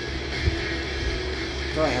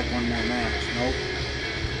 Thought I had one more match. Nope.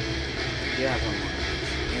 Yeah, one more.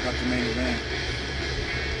 I got the main event.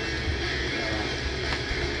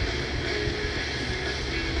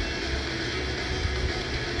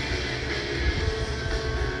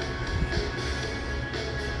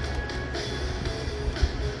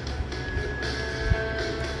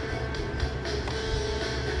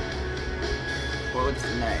 What was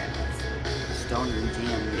the match? Stoner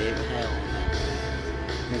Jim gave a hell on that match.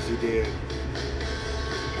 Yes, he did.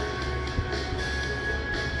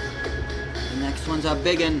 The next one's a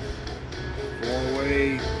big one.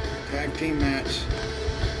 4-way tag team match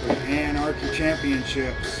for the Anarchy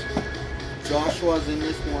Championships. Joshua's in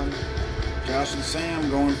this one. Josh and Sam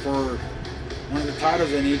going for one of the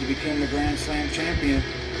titles they need to become the Grand Slam champion.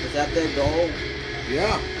 Is that their goal?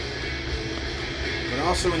 Yeah. But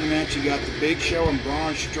also in the match you got the Big Show and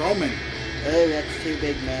Braun Strowman. Oh, that's two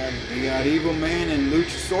big men. You got Evil Man and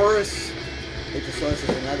Luchasaurus. Luchasaurus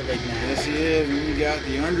is another big man. Yes, he is. And you got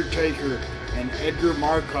The Undertaker and Edgar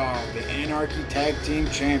Markov, the Anarchy Tag Team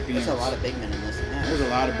Champions. There's a lot of big men in this match. There's a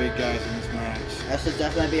lot of big guys in this match. This should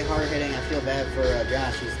definitely be hard hitting. I feel bad for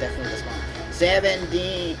Josh. He's definitely the spot. Seven,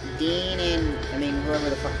 Dean, and whoever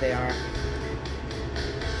the fuck they are.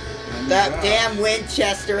 And That Josh. damn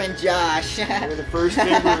Winchester and Josh. They were the first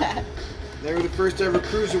ever. They were the first ever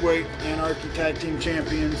cruiserweight Anarchy Tag Team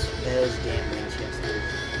Champions. Those damn Winchesters.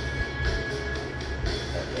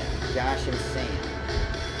 But yeah, Josh and Sam.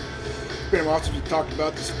 It's been a while since we talked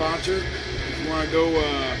about the sponsor. If you want to go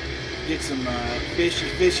get some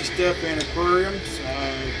fishy stuff in aquariums,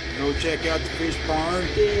 go check out the Fish Barn.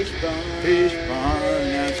 Fish Barn. Fish Barn,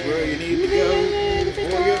 that's where you need to go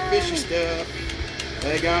for your fishy stuff.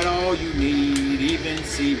 They got all you need, even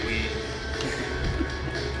seaweed.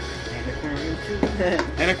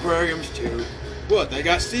 And aquariums too. What, they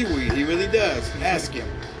got seaweed, he really does. Ask him.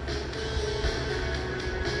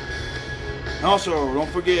 Also, don't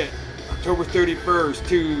forget, October 31st,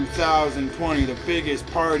 2020, the biggest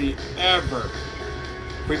party ever.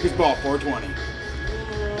 Freakers Ball 420.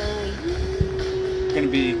 Gonna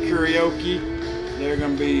be karaoke. There's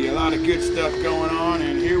gonna be a lot of good stuff going on,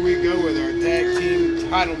 and here we go with our tag team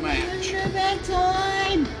title match. Back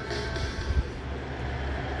time.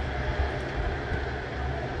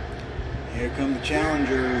 Here come the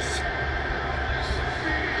challengers.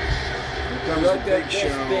 Here comes Look the Big at Show.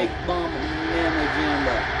 this big bum mama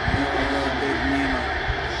jamba. Big Mama.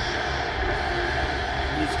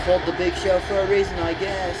 He's called the Big Show for a reason, I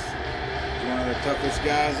guess. He's one of the toughest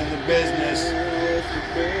guys in the business.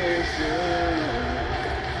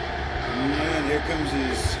 And here comes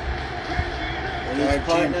his And tag his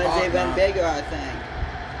team partner's even partner. bigger, I think.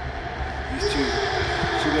 These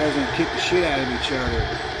two guys gonna kick the shit out of each other.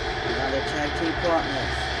 Now they're tag team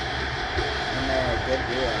partners. And they're a good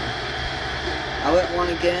duo. I wouldn't want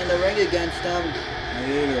to get in the ring against him.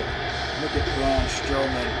 Me either. Look at Braun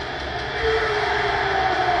Strowman.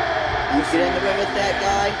 You get in the ring with that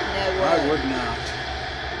guy? No way. I would not.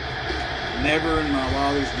 Never in my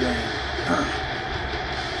wildest dream.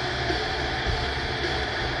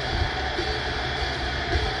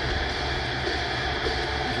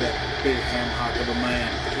 That big ham hock of a man.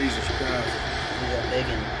 Jesus Christ. He's a big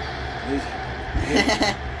one.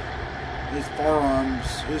 His forearms,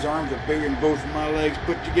 his arms are bigger than both of my legs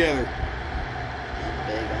put together.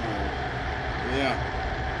 Big arm. Yeah.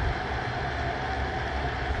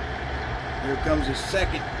 Here comes the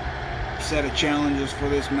second set of challenges for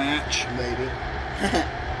this match. Maybe.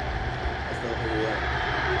 Let's go hurry up.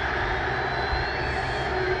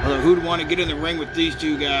 Although, who'd want to get in the ring with these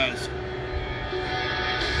two guys?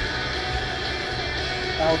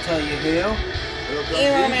 I'll tell you who. Here comes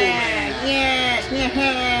Evil Man. Yes,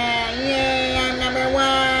 yeah, I'm number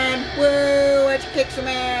 1. Woo, let's kick some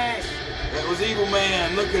ass. That was Evil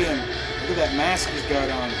Man. Look at him. Look at that mask he's got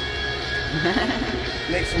on.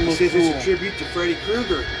 Makes him look This is a cool. tribute to Freddy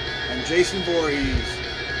Krueger and Jason Voorhees.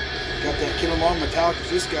 Got that Kill 'Em All metallic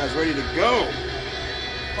because this guy's ready to go.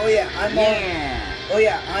 Oh yeah,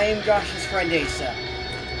 Yeah. I am Josh's friend Asa.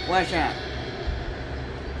 What's up?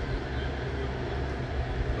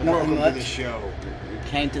 Welcome much. to the show. You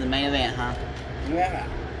came to the main event, huh? Yeah.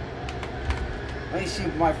 Let me see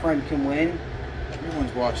if my friend can win.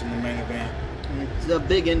 Everyone's watching the main event. It's a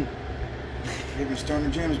big one. Even Stoner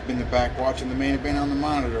Jim's been in the back watching the main event on the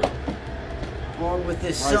monitor. Along with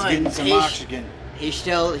his While he's son. getting some oxygen. He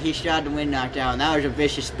tried to win knockdown. That was a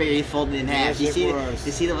vicious spear. He folded in half. Yes, you it was.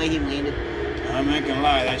 see the way he landed? I'm not gonna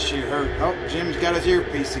lie, that shit hurt. Oh, Jim's got his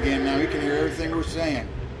earpiece again now. He can hear everything we're saying.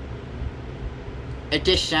 It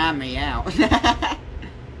just shined me out.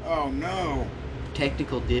 Oh no.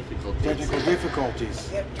 Technical difficulties. Technical difficulties.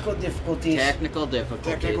 Technical difficulties. Technical difficulties.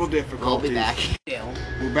 Technical difficulties. We'll be back.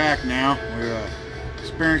 We're back now. We're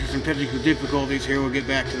experiencing some technical difficulties here. We'll get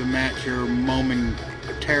back to the match here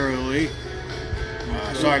momentarily.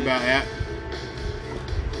 Sorry about that.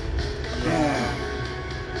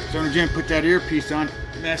 Stoner Jim put that earpiece on,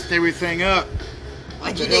 messed everything up. What'd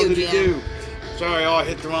What you the hell do, did he Jim? do? Sorry, I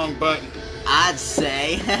hit the wrong button. I'd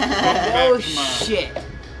say. Oh Back to my- shit.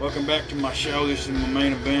 Welcome back to my show. This is my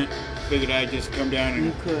main event. Figured I'd just come down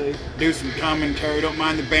and Okay. do some commentary. Don't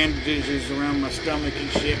mind the bandages around my stomach and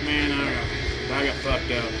shit, man. I got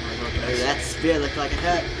fucked up. What can I Hey, say? that spear looked like a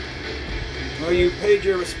hut. Well, you paid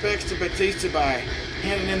your respects to Batista by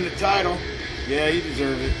handing him the title. Yeah, he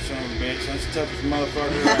deserved it, son of a bitch. That's the toughest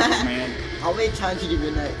motherfucker ever, man. How many times did you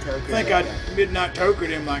midnight token? I think I midnight tokered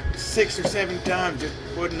him like 6 or 7 times. Just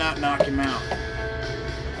would not knock him out.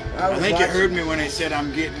 I think you heard me when I said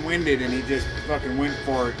I'm getting winded, and he just fucking went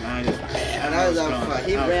for it, and I just. I know that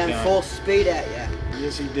he ran full speed at you.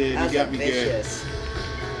 Yes, he did. That He got was me a good. vicious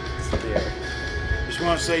spear. Just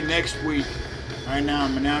want to say next week, right now,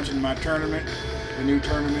 I'm announcing my tournament, the new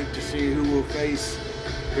tournament to see who will face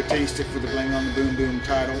Batista for the Blame on the Boom Boom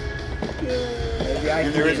title. Maybe I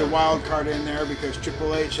And can there is get a him. wild card in there because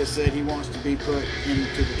Triple H has said he wants to be put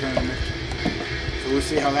into the tournament. So we'll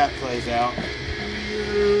see how that plays out.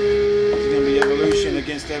 It's going to be Evolution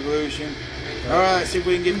against Evolution. Alright, see if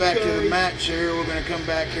we can get back to the match here. We're going to come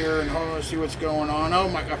back here and hold on, see what's going on. Oh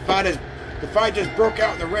my God, the fight just broke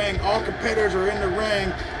out in the ring. All competitors are in the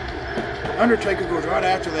ring. Undertaker goes right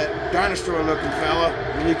after that dinosaur-looking fella.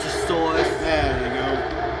 Luchasaurus. There you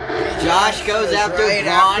go. Josh goes after right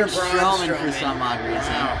Braun after Braun Strowman for Strowman. some odd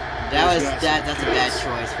reason. Wow. That's Those guys a are bad kids.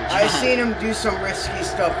 choice for Josh. I've seen him do some risky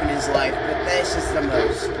stuff in his life, but this is the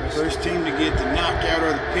most. First team to get the knockout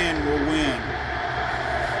or the pin will win.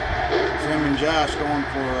 Sam and Josh going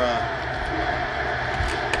for a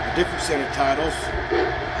different set of titles.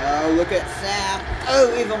 Oh, look at Sam.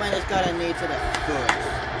 Oh, Evil Man has got a knee to the foot.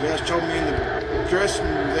 Josh told me in the dressing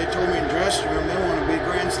room, they told me in the dressing room they want to be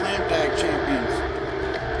Grand Slam Tag champions.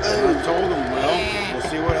 And I told them, well, we'll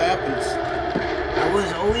see what happens. That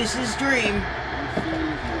was always his dream.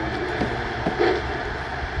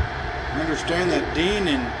 I understand that Dean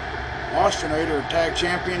and Austrinator are tag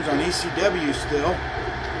champions on ECW still.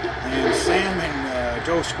 And Sam and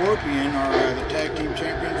Joe Scorpion are the tag team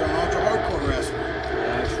champions on Ultra Hardcore Wrestling.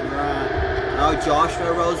 That's right. Oh,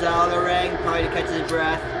 Joshua rolls out of the ring, probably to catch his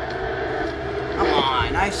breath. Come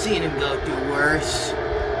on, I've seen him go through worse.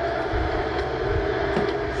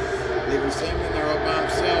 Leaving Sam in there all by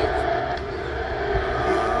himself.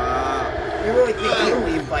 You really think he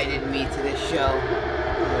only invited me to this show?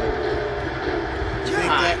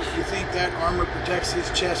 You think that armor protects his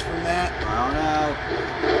chest from that? I don't know.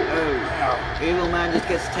 Oh, Wow. Evil Man just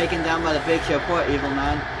gets taken down by the Big Show. Poor Evil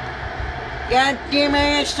Man. God damn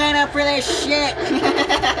it, I signed up for this shit.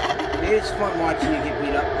 It's fun watching you get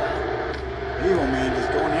beat up, though. Evil Man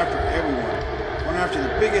just going after everyone. Going after the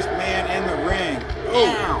biggest man in the ring.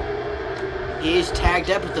 Ow. He's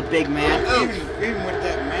tagged up with the big man. Even with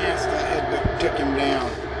that mask, that headbutt took him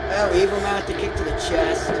down. Oh, Evil Man with the kick to the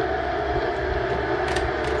chest.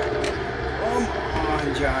 Come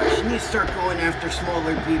on, Josh. You need to start going after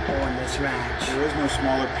smaller people in this match. There is no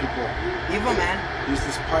smaller people. Evil Man. He's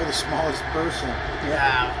probably the smallest person.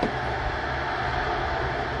 Yeah.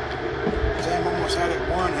 Sam almost had it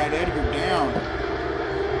won, had Edgar down.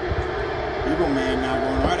 Evil Man now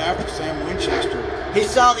going right after Sam Winchester. He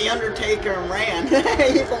saw the Undertaker and ran.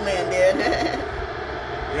 Evil Man did.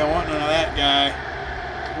 You don't want none of that guy.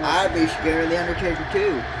 I'd be scared of the Undertaker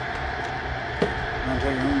too.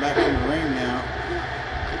 Undertaker him back in the ring now.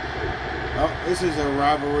 Oh, this is a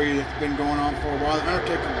rivalry that's been going on for a while. The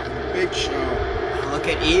Undertaker was a big show. Look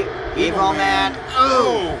at Evil Man.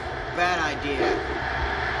 Oh, bad idea.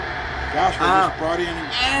 Gosh, we just brought in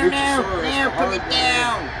Luchasaurus. Put me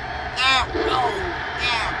down. Ow,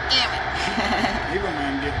 damn it. Evil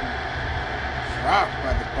Man getting dropped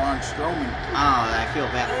by the Braun Strowman. Oh, I feel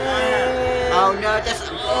bad. Oh no, that's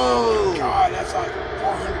God, that's like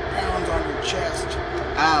 400 pounds on your chest.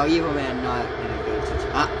 Oh, Evil Man not in a good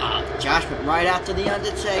situation. Josh went right after the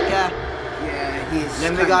Undertaker. Yeah, he's.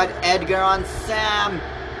 Then we got Edgar on Sam.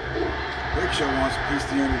 Big Show wants a piece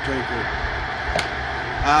of the Undertaker.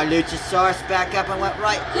 Luchasaurus back up and went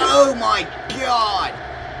right. Oh my God!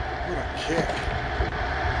 What a kick.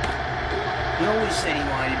 He always said he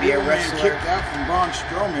wanted to be a Evil Man wrestler. kicked out from Braun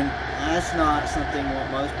Strowman. That's not something what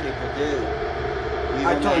most people do.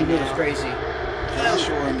 I told him he was crazy.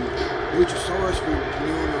 Joshua and Luchasaurus were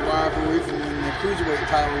doing a rivalry from when the Cruiserweight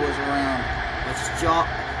title was around. Let's jump.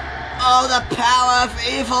 Oh, the power of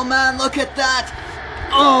Evil Man! Look at that!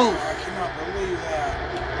 Oh! I cannot believe that.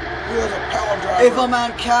 He was a power driver. Evil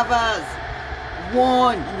Man covers.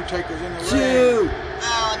 1, Undertaker's in the 2. ring.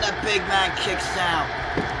 Oh, and the big man kicks out.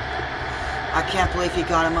 I can't believe he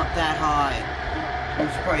got him up that high. I'm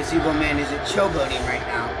surprised Evil Man isn't showboating right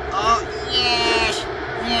now. Oh, yes!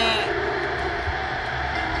 Yeah!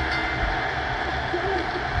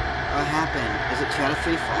 What happened? Is it 2 out of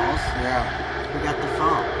 3 falls? Yeah. Who got the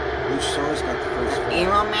fall? Luchasaurus got the first fall.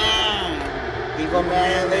 Evil Man! Evil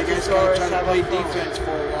Man, They just gotta Luchasaurus try to have play a fall. defense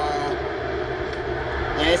for a while.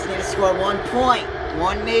 They just need to score 1 point.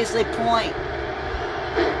 1 measly point.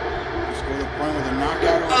 Just go to the point with a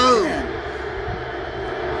knockout or a pin.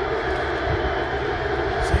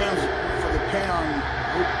 Sam's for the pin on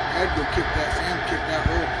Edgar kicked that. Sam kicked that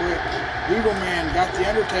real quick. Evil Man got the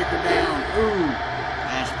Undertaker down. Ooh.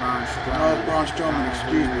 That's Braun Strowman. Oh, Braun Strowman,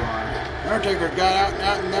 excuse me. Undertaker got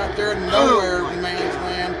out there in nowhere man's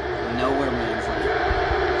land. Nowhere man's land.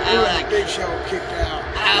 Ooh, and Big Show kicked out.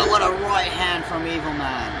 Oh, what a right hand from Evil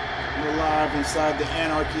Man. We're live inside the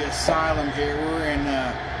Anarchy Asylum here. We're in,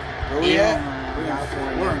 where we Yeah, at?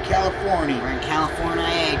 We're in California. We're in California,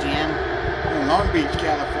 Jim. We're in Long Beach,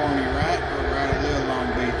 California, right? We're right at Little Long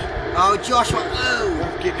Beach. Oh, Joshua,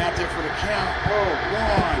 We're getting out there for the count. Oh,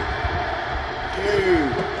 1, 2.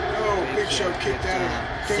 Oh, Big Show kicked out of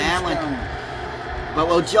Sam went- Tombstone. But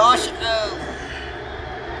will Josh,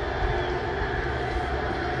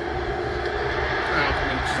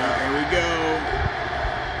 So here we go.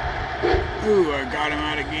 Ooh, I got him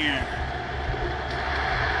out again.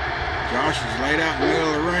 Josh is laid out in the middle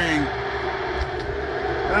of the ring.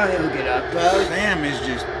 Oh, he'll get up. Sam is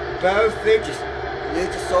just both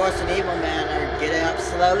Luchasaurus and Evil Man are getting up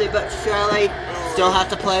slowly but surely. Still have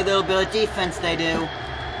to play a little bit of defense, they do.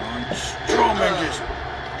 Strowman just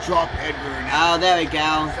dropped Edgar and Oh, there we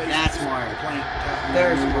go. That's more.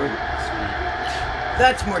 There's more.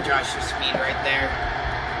 That's more Josh's speed right there.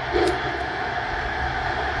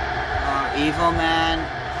 Evil Man.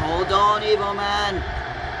 Hold on, Evil Man.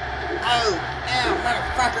 Oh, ow,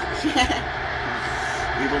 motherfucker.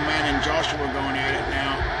 Evil Man and Joshua going at it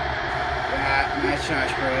now. Nice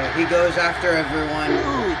Josh, bro. He goes after everyone.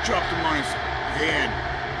 Ooh, dropped him on his head.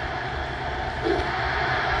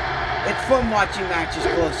 It's fun watching matches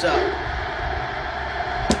close up.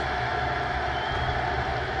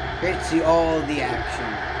 Great to see all the action.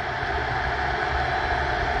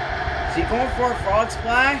 Is he going for a frog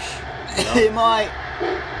splash? He might.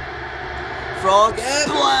 Frog Yep.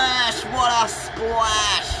 splash! What a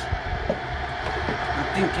splash! I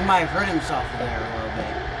think he might have hurt himself there a little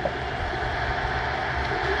bit.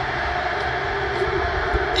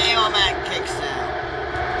 Evil Man kicks out.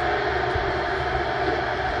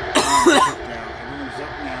 Everyone's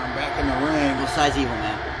up now. I'm back in the ring. Besides Evil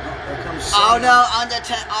Man. Oh, there comes Oh Sam. no,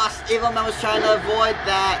 Evil Man was trying to avoid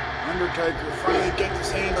that. Undertaker finally gets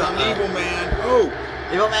his hands on Evil Man. Oh!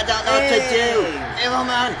 Evil Man don't know what to do. Evil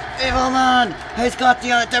Man, he's got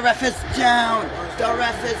the ref is down. The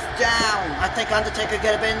ref is down. I think Undertaker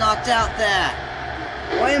could have been knocked out there.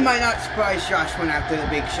 Why am I not surprised Josh went after the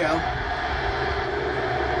Big Show?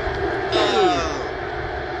 Oh.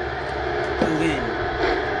 Again.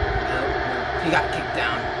 Oh, he got kicked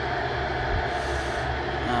down.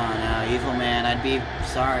 Oh no, Evil Man, I'd be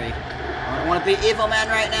sorry. I don't want to be Evil Man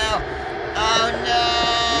right now. Oh no!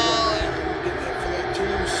 Get that for that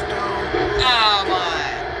tombstone. Oh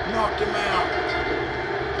my! Knocked him out.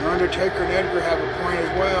 The Undertaker and Edgar have a point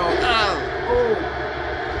as well. Oh! Oh,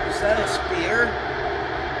 is that a spear?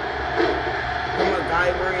 From a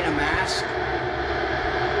guy wearing a mask?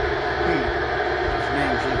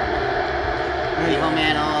 Evil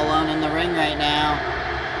Man all alone in the ring right now.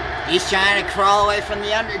 He's trying to crawl away from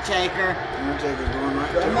the Undertaker. Undertaker's going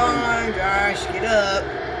right to Come him. on, Josh, get up.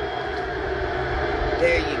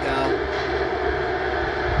 There you go.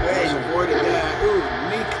 He's avoided that. Ooh,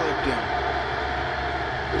 knee clipped him.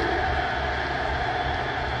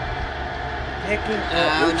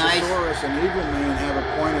 Oh, nice. Luchasaurus and Evil Man have a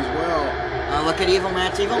point as well. Oh, look at Evil Man.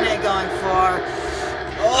 It's Evil Man going for...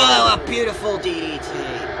 Oh, a beautiful DDT.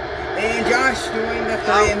 And Josh doing the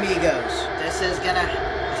Three Amigos. This is gonna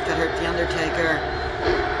hurt the Undertaker.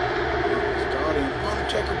 Starting.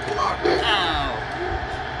 Undertaker blocked it. Oh.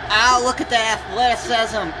 Oh, look at that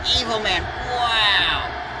athleticism. Evil Man. Wow.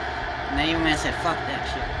 And then Evil Man said, fuck that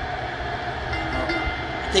shit.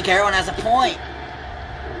 Oh. I think everyone has a point.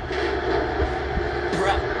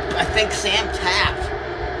 Bro, I think Sam tapped.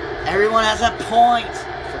 Everyone has a point.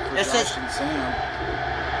 Except for This Josh is... and Sam.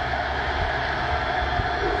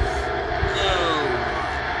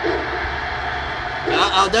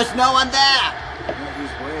 Uh-oh, there's no one there. Yeah,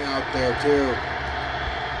 he's way out there, too.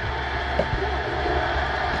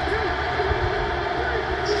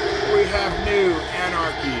 We have new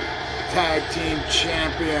Anarchy Tag Team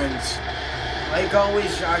Champions. Like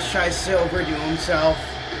always, Josh tries to overdo himself.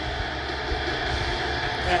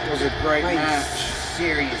 That was a great match.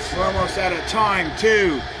 Seriously. We're almost out of time,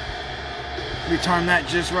 too. We timed that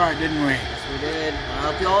just right, didn't we? Yes, we did. I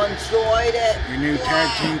hope y'all enjoyed it. Your new Tag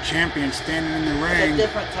Team Champion standing in the It's a ring.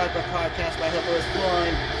 different type of podcast, but I hope it was fun.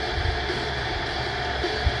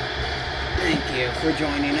 Thank you for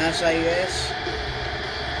joining us, I guess.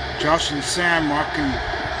 Josh and Sam walking,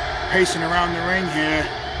 pacing around the ring here.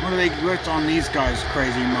 What's on these guys'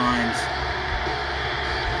 crazy minds?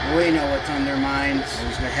 We know what's on their minds.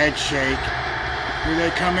 There's the head shake. Here they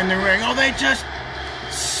come in the ring. Oh, they just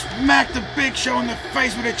smacked the Big Show in the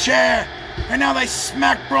face with a chair. And now they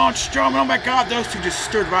smack Braun Strowman. Oh my God, those two just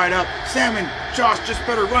stood right up. Sam and Josh just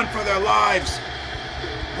better run for their lives.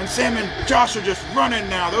 And Sam and Josh are just running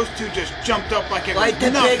now. Those two just jumped up like it Like was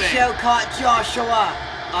the nothing. Big Show caught Joshua.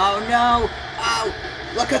 Oh no. Oh,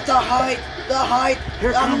 look at the height. The height.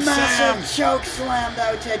 Here a comes massive Sam. choke slam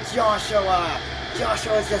though to Joshua.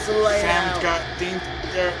 Joshua's just laying Sam's out. got Dean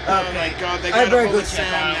there. Oh Okay. my God, they I got a better hold go of check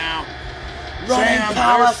Sam out. now. Running Sam,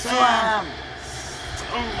 power there's Sam. slam.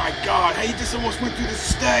 Oh my God, he just almost went through the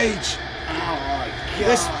stage. Oh my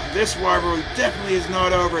God. This rivalry definitely is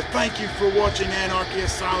not over. Thank you for watching Anarchy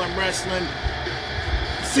Asylum Wrestling.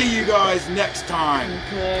 See you guys next time.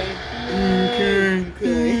 Okay.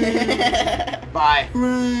 Okay. Bye.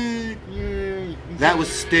 Right. That was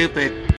stupid.